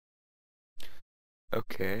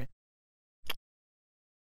Okay.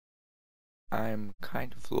 I'm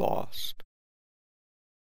kind of lost,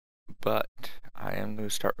 but I am going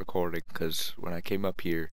to start recording because when I came up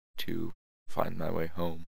here to find my way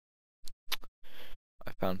home,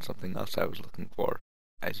 I found something else I was looking for.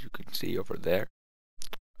 As you can see over there,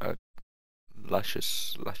 a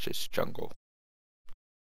luscious jungle.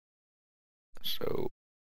 So,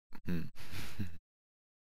 hmm,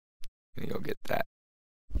 gonna go get that.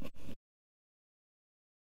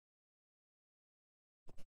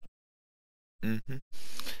 Mm-hmm.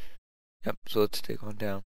 Yep, so let's take on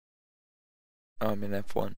down. Oh, I'm in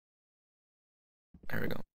F1. There we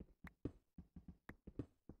go.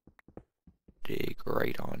 Dig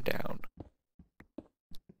right on down.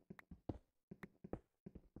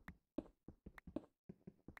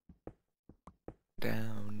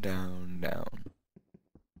 Down, down, down.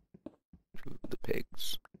 To the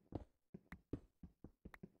pigs.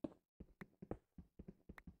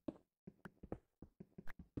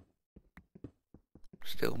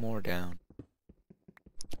 Still more down.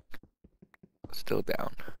 Still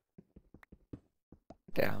down.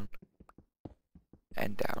 Down.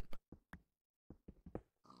 And down.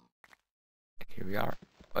 Here we are.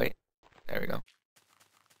 Wait. There we go.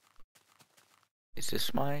 Is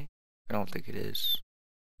this my... I don't think it is.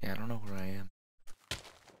 Yeah, I don't know where I am.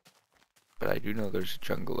 But I do know there's a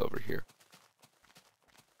jungle over here.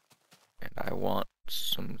 And I want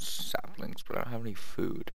some saplings, but I don't have any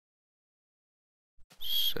food.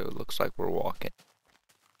 So it looks like we're walking.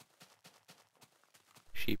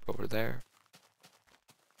 Sheep over there.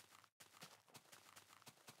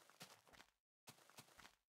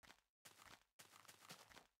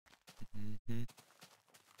 Mm-hmm.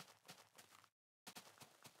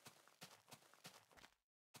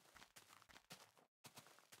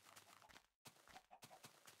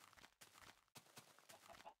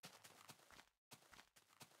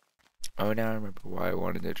 Oh, now I remember why I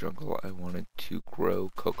wanted the jungle. I wanted to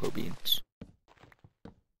grow cocoa beans.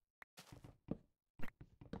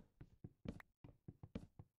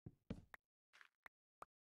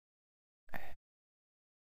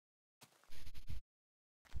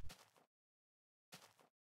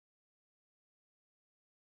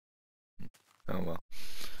 Oh well.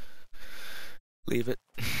 Leave it.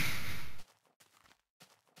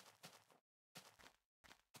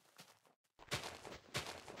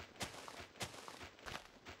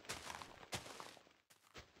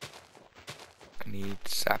 I need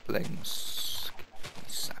saplings. Give me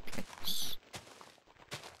saplings.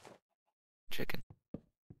 Chicken.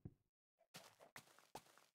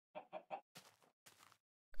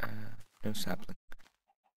 No sapling.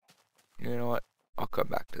 You know what? I'll come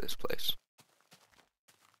back to this place.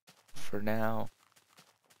 For now,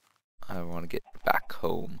 I want to get back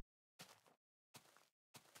home.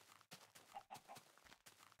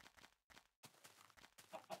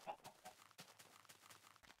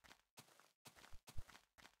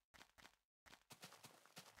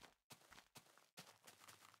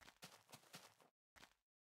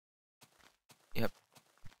 Yep.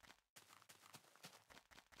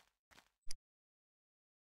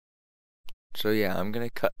 So yeah, I'm gonna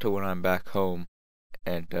cut to when I'm back home,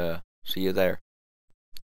 and see you there.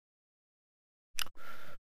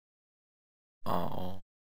 Oh,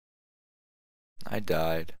 I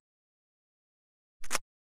died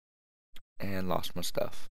and lost my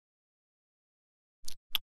stuff.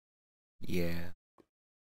 Yeah.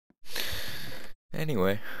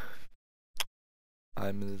 Anyway,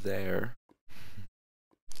 I'm there,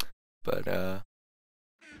 but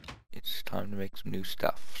it's time to make some new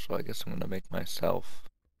stuff. So I guess I'm gonna make myself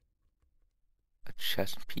a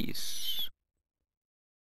chest piece.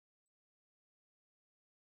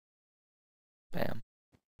 Bam.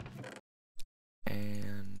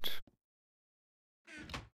 And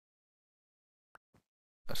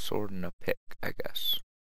a sword and a pick, I guess.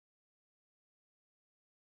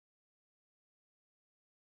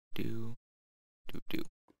 Do, do, do.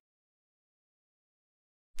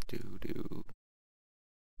 Do, do,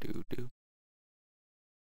 do, do.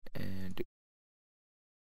 And do.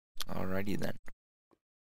 Alrighty then.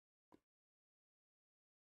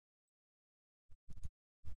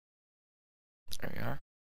 There we are.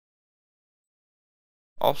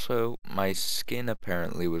 Also, my skin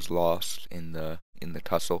apparently was lost in the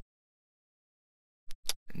tussle.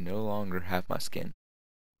 I no longer have my skin.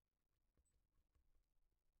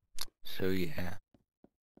 So yeah.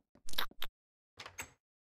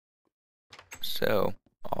 So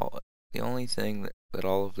the only thing that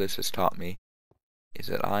all of this has taught me is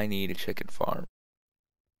that I need a chicken farm.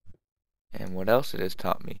 And what else it has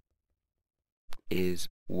taught me is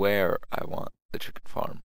where I want the chicken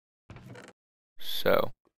farm.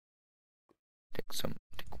 So,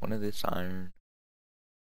 take one of this iron,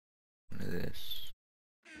 one of this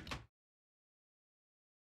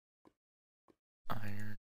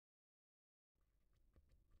iron,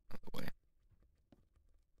 other way,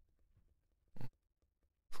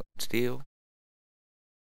 flint steel,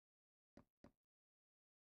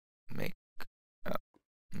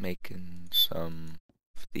 making some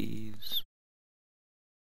of these.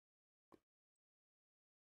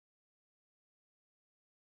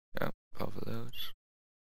 Yep, both of those.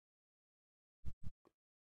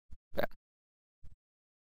 Bam.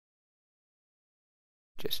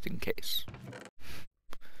 Just in case.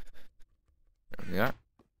 There we are.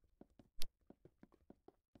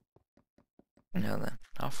 Now then,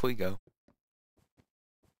 off we go.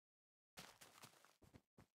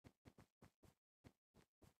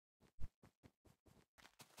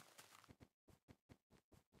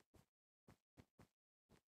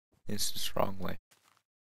 This is the wrong way.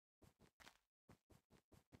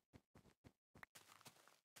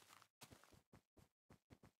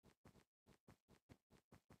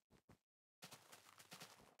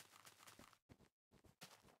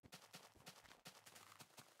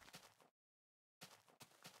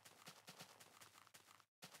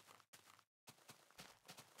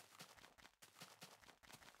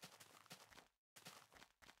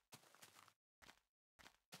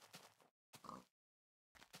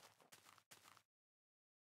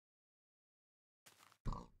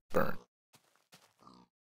 Burn.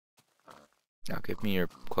 Now give me your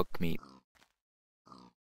cooked meat.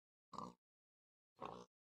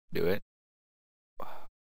 Do it.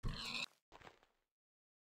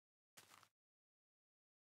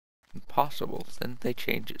 Impossible. Then they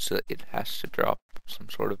change it so that it has to drop some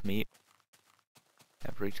sort of meat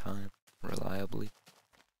every time, reliably.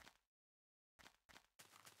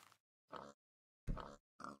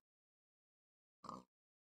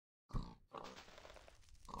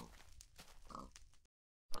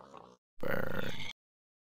 Burn.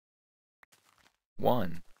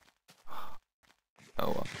 One. Oh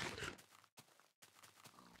well.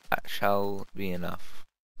 That shall be enough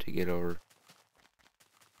to get over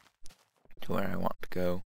to where I want to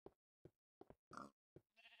go.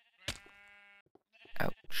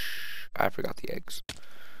 Ouch. I forgot the eggs.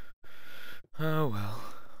 Oh well.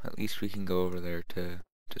 At least we can go over there to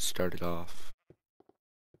start it off.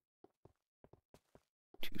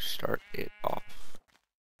 To start it off.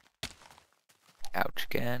 Ouch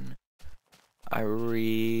again. I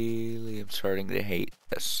really am starting to hate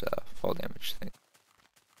this fall damage thing.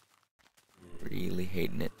 Really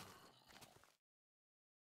hating it.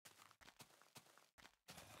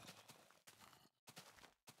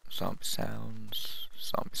 Zombie sounds.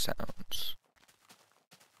 Zombie sounds.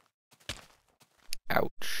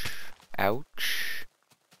 Ouch. Ouch.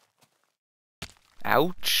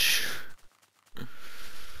 Ouch.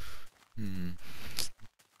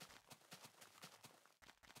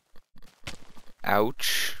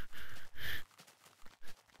 Ouch.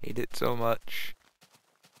 Hate it so much.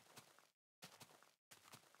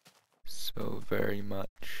 So very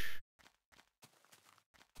much.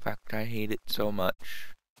 In fact, I hate it so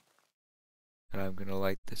much that I'm gonna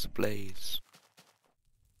light this ablaze.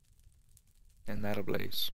 And that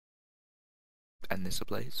ablaze. And this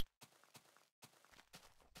ablaze.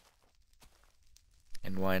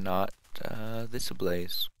 And why not this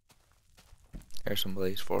ablaze? There's some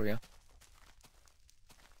blaze for you.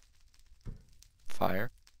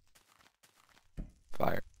 Fire.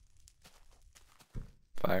 Fire.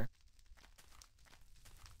 Fire.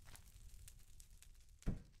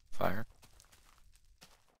 Fire.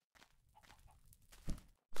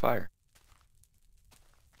 Fire.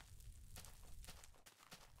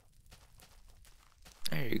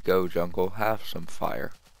 There you go, jungle. Have some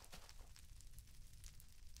fire.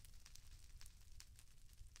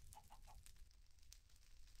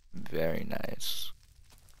 Very nice.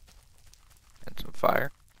 And some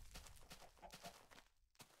fire.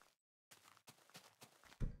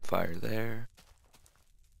 Fire there.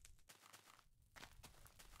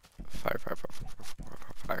 Fire, fire, fire, fire, fire, fire,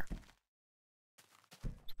 fire, fire.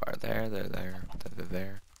 Fire there, there.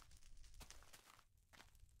 There.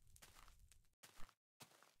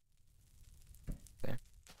 There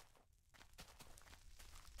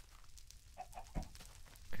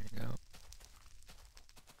you go.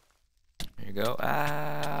 There you go.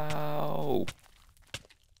 Ow!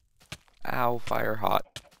 Ow, fire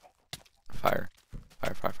hot. Fire.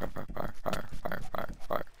 Fire, fire, fire, fire, fire, fire, fire, fire,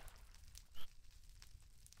 fire.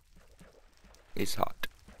 It's hot.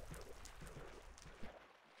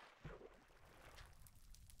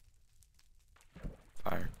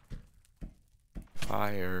 Fire.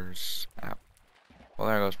 Fires. Ow. Well,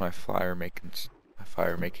 there goes my fire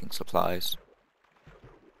making supplies.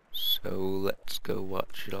 So let's go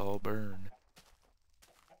watch it all burn.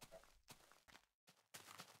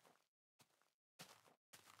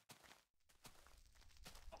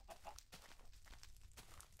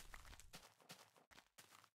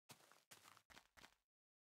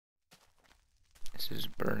 This is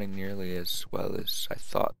burning nearly as well as I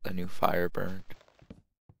thought the new fire burned.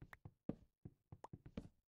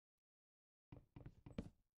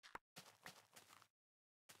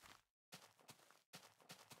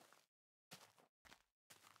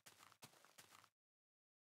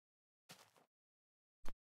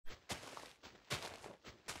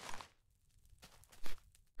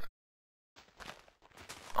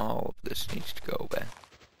 All of this needs to go away.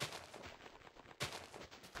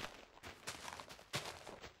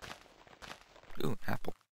 Ooh, an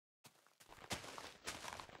apple.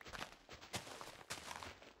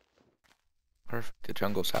 Perfect, a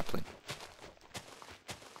jungle sapling.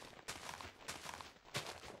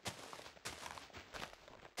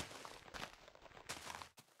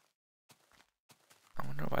 I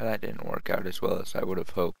wonder why that didn't work out as well as I would have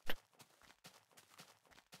hoped.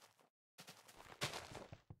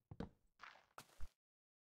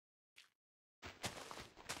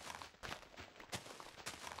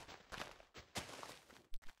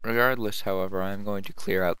 Regardless, however, I am going to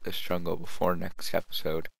clear out this jungle before next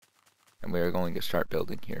episode, and we are going to start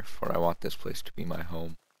building here, for I want this place to be my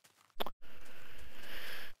home.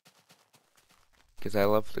 Because I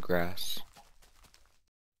love the grass.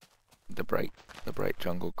 The bright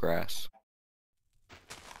jungle grass.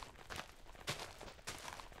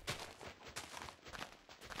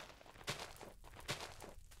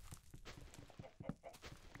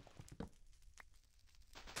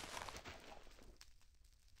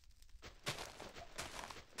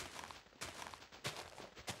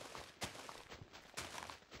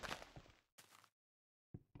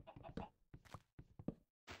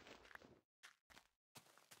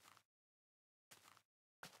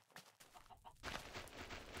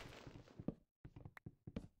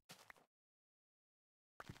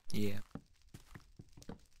 Yeah.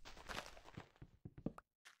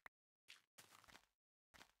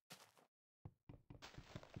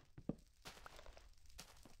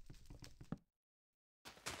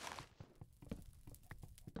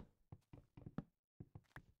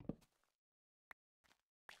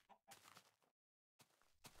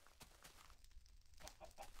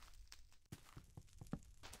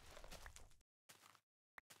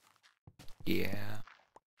 Yeah.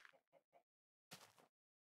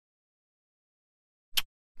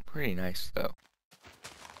 Pretty nice, though.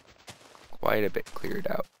 Quite a bit cleared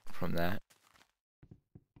out from that.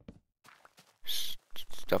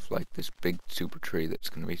 Stuff like this big super tree that's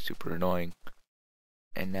going to be super annoying.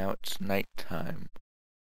 And now it's nighttime.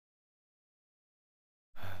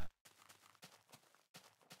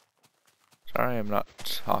 Sorry I'm not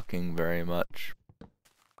talking very much,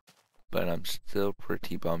 but I'm still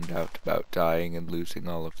pretty bummed out about dying and losing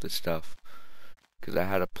all of this stuff, because I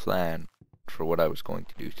had a plan for what I was going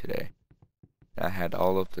to do today. I had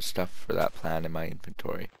all of the stuff for that plan in my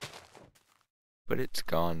inventory, but it's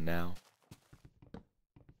gone now.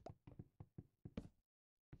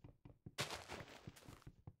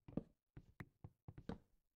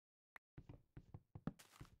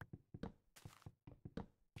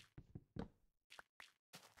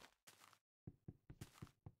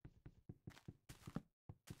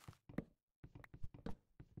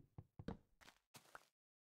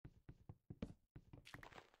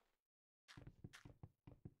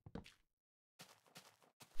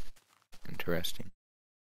 Interesting.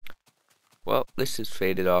 Well, this has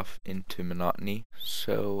faded off into monotony,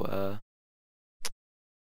 so,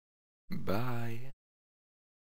 bye.